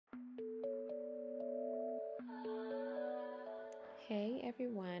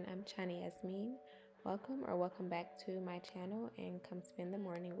everyone, I'm Chani Yasmin. Welcome back to my channel and come spend the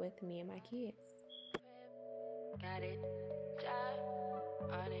morning with me and my kids. Got it, drive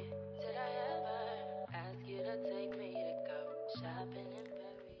on it. Did I ever ask you to take me to go shopping in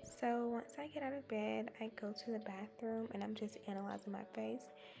Paris? So once I get out of bed, I go to the bathroom and I'm just analyzing my face.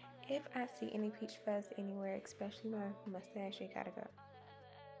 If I see any peach fuzz anywhere, especially my mustache, it gotta go.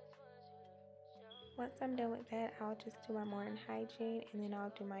 Once I'm done with that, I'll just do my morning hygiene and then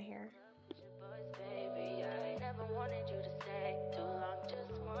I'll do my hair. Baby, I never wanted you to stay too long,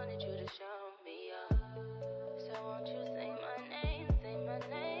 just wanted you to show me up. So won't you say my name,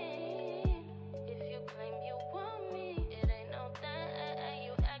 if you claim you want me, it ain't no thing,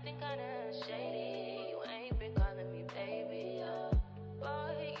 you acting kinda shady, you ain't been calling me baby,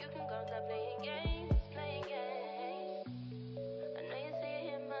 boy, you can go stop playing games, I know you see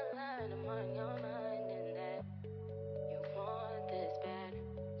it in my line, I'm on your mind, and that you want this bad,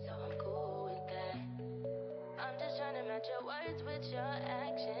 so I'm cool with that. I'm just trying to match your words with your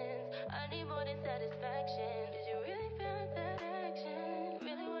actions. I need more than satisfaction. Did you really feel that action?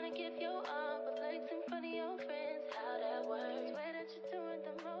 Really wanna give you all, but flex in front of your friends. How that works? Swear that you're doing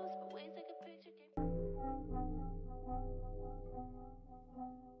the most, but we take a picture.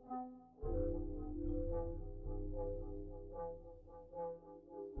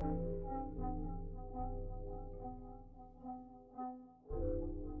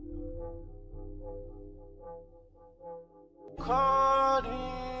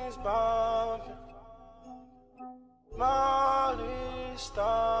 Cardi's bumping, Molly's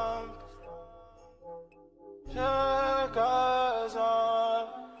stomping, Jacka's on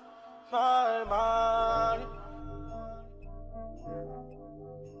my mind.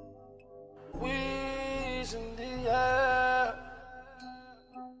 We's in the air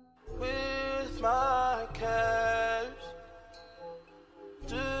with my cash.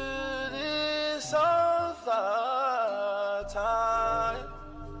 Do this all the time.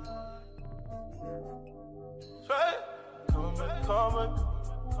 Right? Come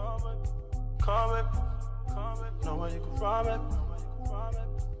back. Know where you can run, baby.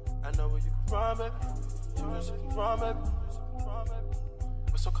 I know where you can run, baby. You know you can run, baby.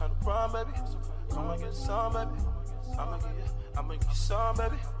 What's some kind of run, baby? Come and get some, baby. I'ma give you some,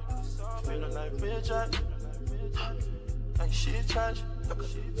 baby. Feeling like Richard. Ain't shit changed.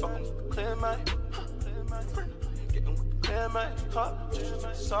 Fucking clear, man. Getting with the clear, man.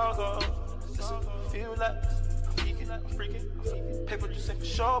 Just song go. Listen, feel like I'm geeking, I'm freaking. Paper just ain't for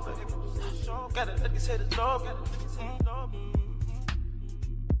sure, baby. Gotta let these haters know, baby.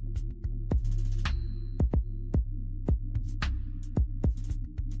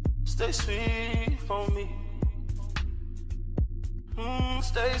 Stay sweet for me.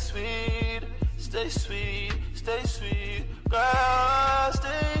 Stay sweet, stay sweet, stay sweet. Girl,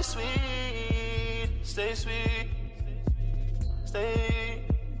 stay sweet, stay sweet, stay.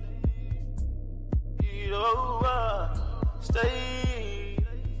 Stay.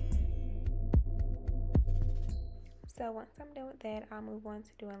 So once I'm done with that, I'll move on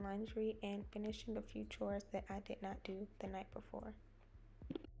to doing laundry and finishing a few chores that I did not do the night before.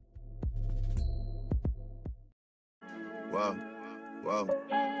 Whoa,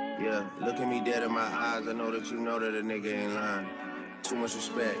 yeah, look at me dead in my eyes, I know that you know that a nigga ain't lying. Too much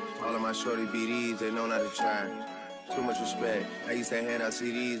respect, all of my shorty BDs, they know not to try. Too much respect, I used to hand out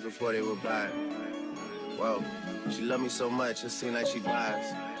CDs before they would buy. Whoa, she love me so much, it seem like she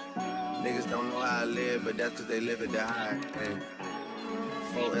buys. Niggas don't know how I live, but that's cause they live it to hide. Hey.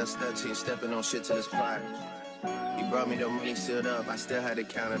 4S13, stepping on shit till it's pride. He brought me the money sealed up, I still had to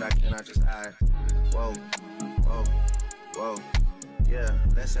count it, I cannot just hide. Whoa, yeah,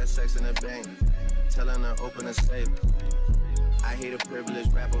 let's have sex in the bank. Telling her open a safe. I hate a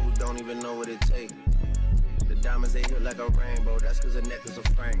privileged rapper who don't even know what it takes. The diamonds they hit like a rainbow, that's cause the neck is a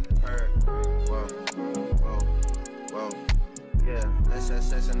frame. Whoa, yeah, let's have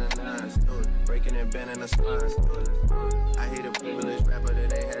sex in the nines. Breaking and bending the spines. I hate a privileged rapper that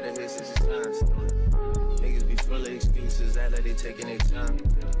they had to hit 60 times. Niggas be full of excuses, act like they taking their time.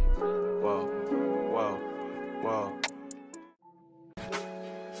 Whoa.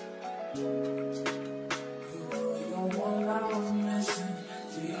 The one I was missing,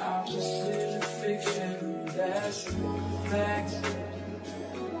 the opposite of fiction, that's fact.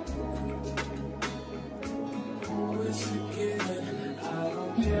 Always forgiven, I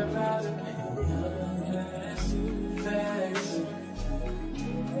don't care about opinion, that's facts.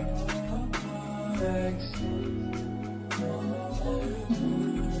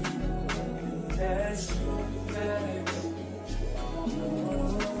 That's facts.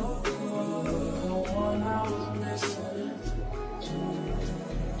 The one I was missing.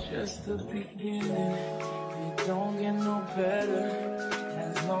 the beginning. It don't get no better.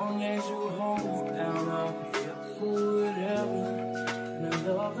 As long as you hold me down, I'll be up for whatever. And I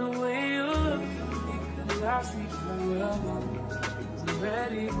love the way you look at me, 'cause I see forever. I'm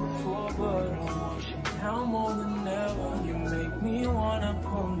ready before, but I want you now more than ever. You make me wanna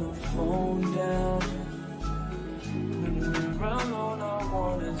put the phone down. When we're alone, I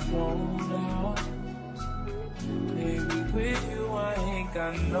wanna zone out. Baby, with you, I ain't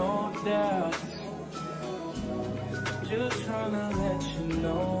got no doubt. Just tryna let you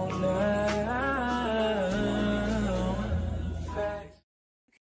know now. Facts.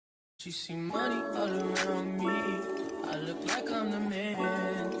 She see money all around me. I look like I'm the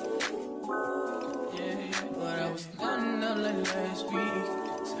man. Yeah, but I was down and out like last week.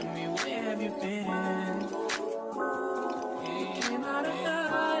 Tell me, where have you been? Yeah, came out of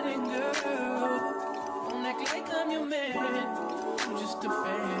hiding, girl. Don't act like I'm your man. I'm just a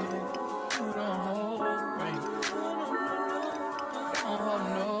fan. You don't hold ring. Don't hold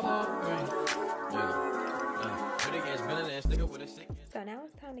no ring. So now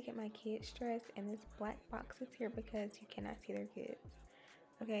it's time to get my kids dressed, and this black box is here because you cannot see their kids.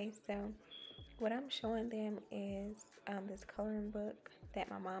 Okay, so what I'm showing them is this coloring book that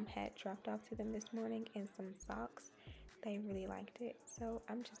my mom had dropped off to them this morning and some socks. They really liked it. So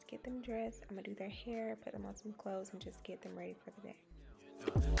I'm just get them dressed. I'm gonna do their hair, put them on some clothes, and just get them ready for the day.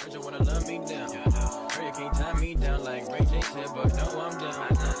 Heard you wanna love me down. Heard you can't tie me down like Ray J said, but no, I'm down.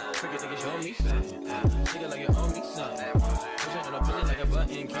 Forget to show me something. Take it like you owe me something. Push it on a pussy like a button.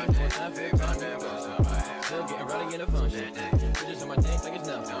 Keep more time for it. Still getting rowdy in the function. Bitches on my dick like it's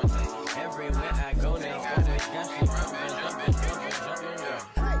nothing. Everywhere I go now, always got you jumping.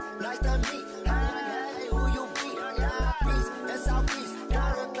 Hey, nice to meet. Hey, who you be? Peace, that's our peace.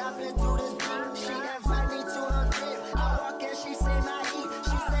 Got her clapping to this beat. She invite me to her crib. I walk in, she say my heat.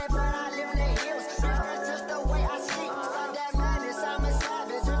 She said, but I live in the hills. Bitch, that's just the way I sleep. Stop that madness, I'm a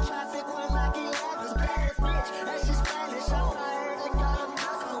savage. In traffic when Mac 11's bad bitch. And she Spanish. I heard they got a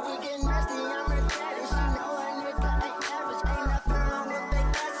muscle. We get nasty, I'm her daddy. She know a nigga ain't average. Ain't nothing wrong with big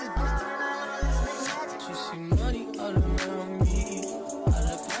message. Bitch, turn around, let's make magic. She see money all around me. I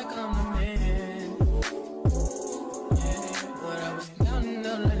look like I'm the man. Yeah, but I was down and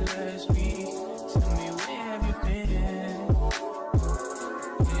out like last week. Tell me, where have you been?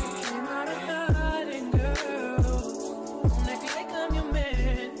 Yeah, came out of hiding, girl. Don't act like I'm your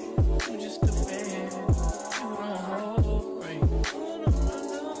man. I'm just a fan. You don't hold ring.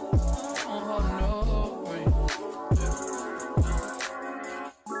 Don't hold no ring.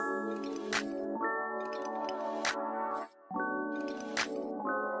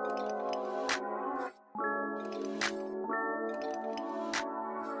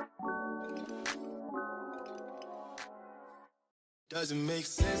 Doesn't make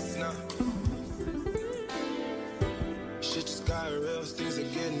sense now. Shit just got real, things are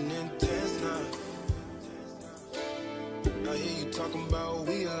getting intense now. I hear you talking about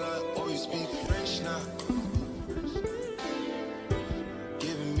we a lot, or you speak French now.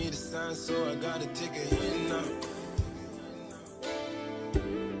 Giving me the sign, so I gotta take a hint now.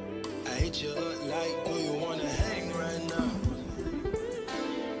 I hit you up like, do you wanna hang right now?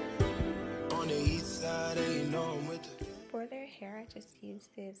 On the east side, and you know I'm with the... For their hair, I just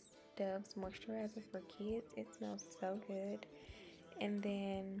used this Dove's moisturizer for kids. It smells so good. And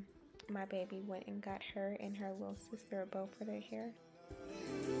then my baby went and got her and her little sister a bow for their hair.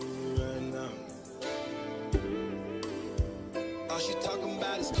 Right now. All she talking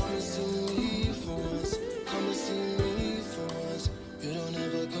about is come and see me for once. Come and see me for once. You don't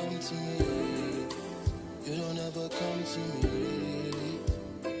ever come to me. You don't ever come to me.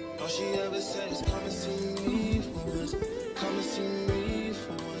 All she ever said is come and see me for once. Come and see me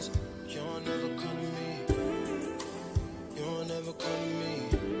for once. You don't ever come to me. You don't ever come to me.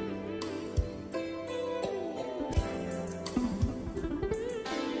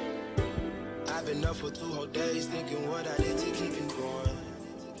 I've been up for 2 whole days thinking what I did to keep you going.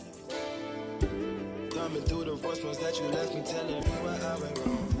 Thumbing through the voicemails that you left me, telling me where I went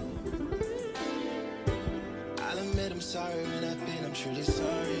wrong. I'll admit I'm sorry when I've been, I'm truly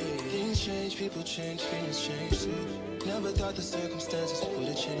sorry. Things change, people change, feelings change too. Never thought the circumstances would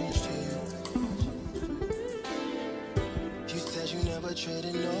have changed you. You said you never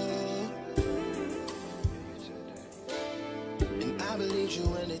traded, no. And I believed you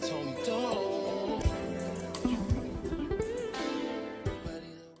when they told me don't.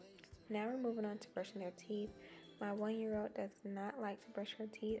 Now we're moving on to brushing their teeth. My 1-year-old does not like to brush her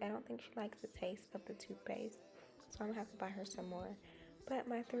teeth. I don't think she likes the taste of the toothpaste, so I'm gonna have to buy her some more. But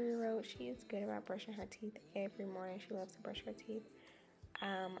my 3-year-old, she is good about brushing her teeth every morning. She loves to brush her teeth.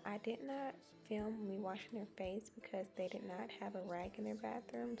 I did not film me washing their face because they did not have a rag in their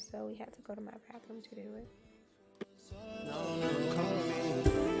bathroom, so we had to go to my bathroom to do it. Y'all never come to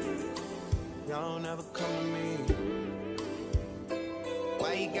me. Y'all never come to me.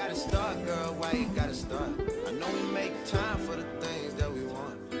 Why you gotta start, girl? Why you gotta start? I know we make time for the things that we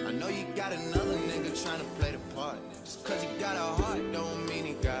want. I know you got another nigga trying to play the part. Just cause he got a heart don't mean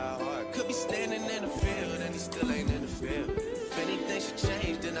he got a heart. Could be standing in the field and he still ain't in the field. If anything should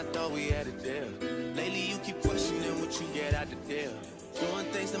change, then I thought we had a deal. Lately you keep questioning what you get out the deal. Doing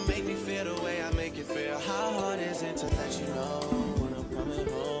things to make me feel the way I make you feel. How hard is it to let you know when I'm coming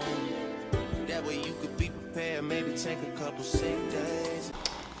home? That way you could be prepared, maybe take a couple sick days.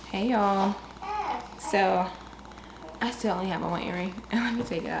 Hey y'all. So I still only have one earring. Let me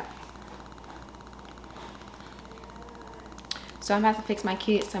take it out. So I'm about to fix my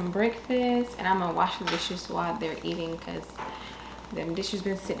kids some breakfast and I'm gonna wash the dishes while they're eating because them dishes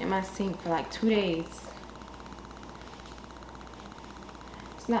been sitting in my sink for like 2 days.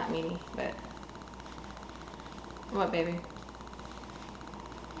 It's not meaty, but what, baby?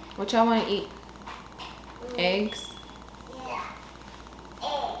 What y'all want to eat? Eggs?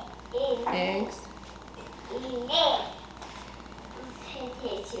 Eggs?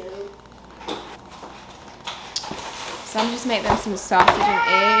 So I'm just making them some sausage and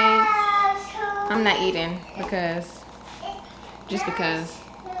eggs. I'm not eating just because.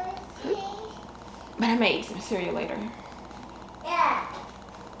 But I may eat some cereal later.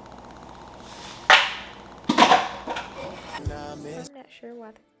 I'm not sure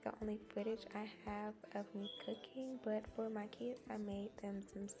why this is the only footage I have of me cooking, but for my kids I made them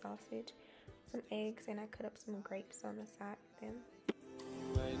some sausage, some eggs, and I cut up some grapes on the side for them.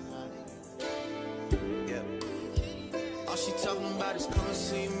 Yeah. All she talking about is come and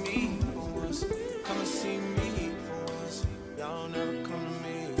see me for once. Come and see me for once. Y'all never come to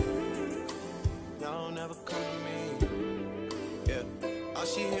me. Y'all never come to me. Yeah. All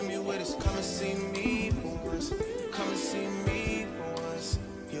she hit me with is come and see me for once. Come and see me for once.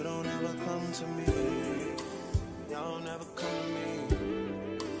 You don't ever come to me. Y'all never come to me.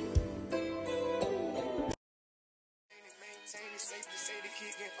 Safe to say the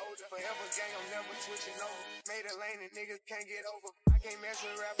kid get older. Forever gang, I'm never switching over. Made a lane and niggas can't get over. I can't mess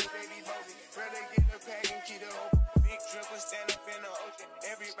with rappers, they be bogus. Rather get the pack and keep it open. Big dripper stand up in the ocean.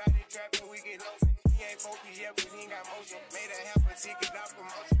 Everybody trapping, we get lost. He ain't focused yet, but he ain't got motion. Made a half a ticket out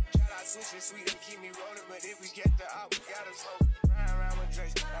promotion. Shout out sushi sweet and keep me rolling. But if we get the out, we gotta slow. Ride around with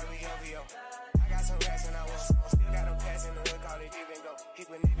Drake, like we LVO. I got some rats and I want some. Still got a pass in the hood, call it give and go.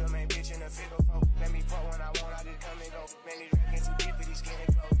 Keep a nigga, man, bitch in a figure four. Let me fuck when I want, I just come and go. Man, these rap get too deep for these skinny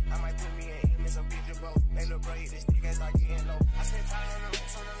clothes. I might put me in him in some picture boat. They look bro, hit this stick and start getting low. I spent time on the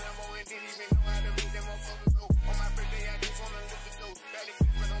racks on the Lambo and didn't even know how to meet them motherfuckers though. On my birthday, I just wanna lift the dough. Barely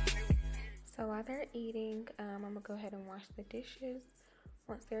fit for no play. So while they're eating, I'm gonna go ahead and wash the dishes.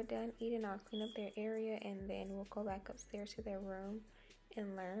 Once they're done eating, I'll clean up their area and then we'll go back upstairs to their room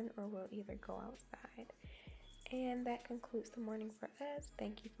and learn, or we'll either go outside. And that concludes the morning for us.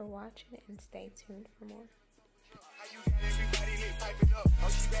 Thank you for watching and stay tuned for more. How you got everybody lit, pipe it up. Oh,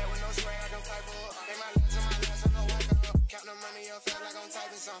 she bad with no spray, I don't pipe her up. They my last, I know I got up. Count the money up, feel like I'm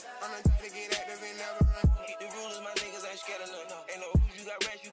typing some. I'm the type to get active and never run. Hit the rulers, my niggas ain't scared of none. Ain't no rules, you got rest, you